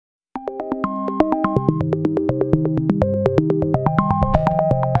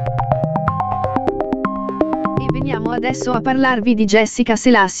adesso a parlarvi di Jessica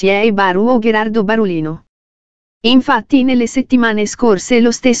Selassie e Baru o Gherardo Barulino. Infatti nelle settimane scorse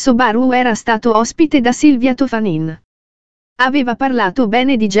lo stesso Baru era stato ospite da Silvia Tofanin. Aveva parlato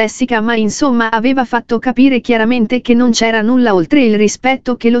bene di Jessica, ma insomma aveva fatto capire chiaramente che non c'era nulla oltre il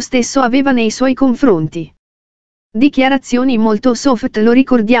rispetto che lo stesso aveva nei suoi confronti. Dichiarazioni molto soft, lo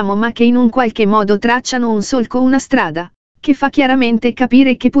ricordiamo, ma che in un qualche modo tracciano un solco, una strada, che fa chiaramente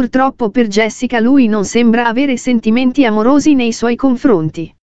capire che purtroppo per Jessica lui non sembra avere sentimenti amorosi nei suoi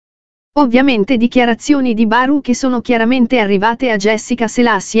confronti. Ovviamente dichiarazioni di Baru che sono chiaramente arrivate a Jessica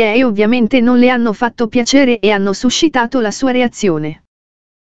Selassie e ovviamente non le hanno fatto piacere e hanno suscitato la sua reazione.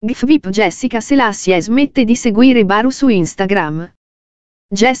 GFVIP: Jessica Selassie smette di seguire Baru su Instagram.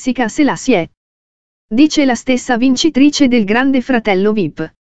 Jessica Selassie, dice la stessa vincitrice del Grande Fratello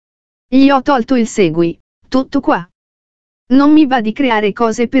VIP. Gli ho tolto il segui, tutto qua. Non mi va di creare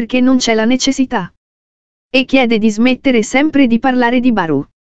cose perché non c'è la necessità. E chiede di smettere sempre di parlare di Baru.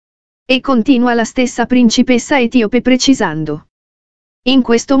 E continua la stessa principessa etiope precisando: in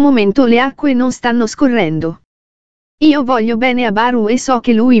questo momento le acque non stanno scorrendo. Io voglio bene a Baru e so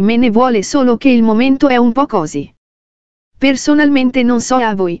che lui me ne vuole, solo che il momento è un po' così. Personalmente non so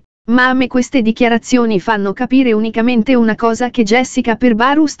a voi, ma a me queste dichiarazioni fanno capire unicamente una cosa: che Jessica per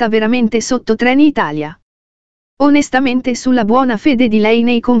Baru sta veramente sotto Treni Italia. Onestamente sulla buona fede di lei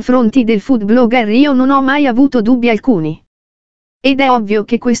nei confronti del food blogger io non ho mai avuto dubbi alcuni. Ed è ovvio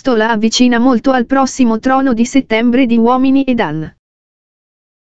che questo la avvicina molto al prossimo trono di settembre di Uomini e Dan.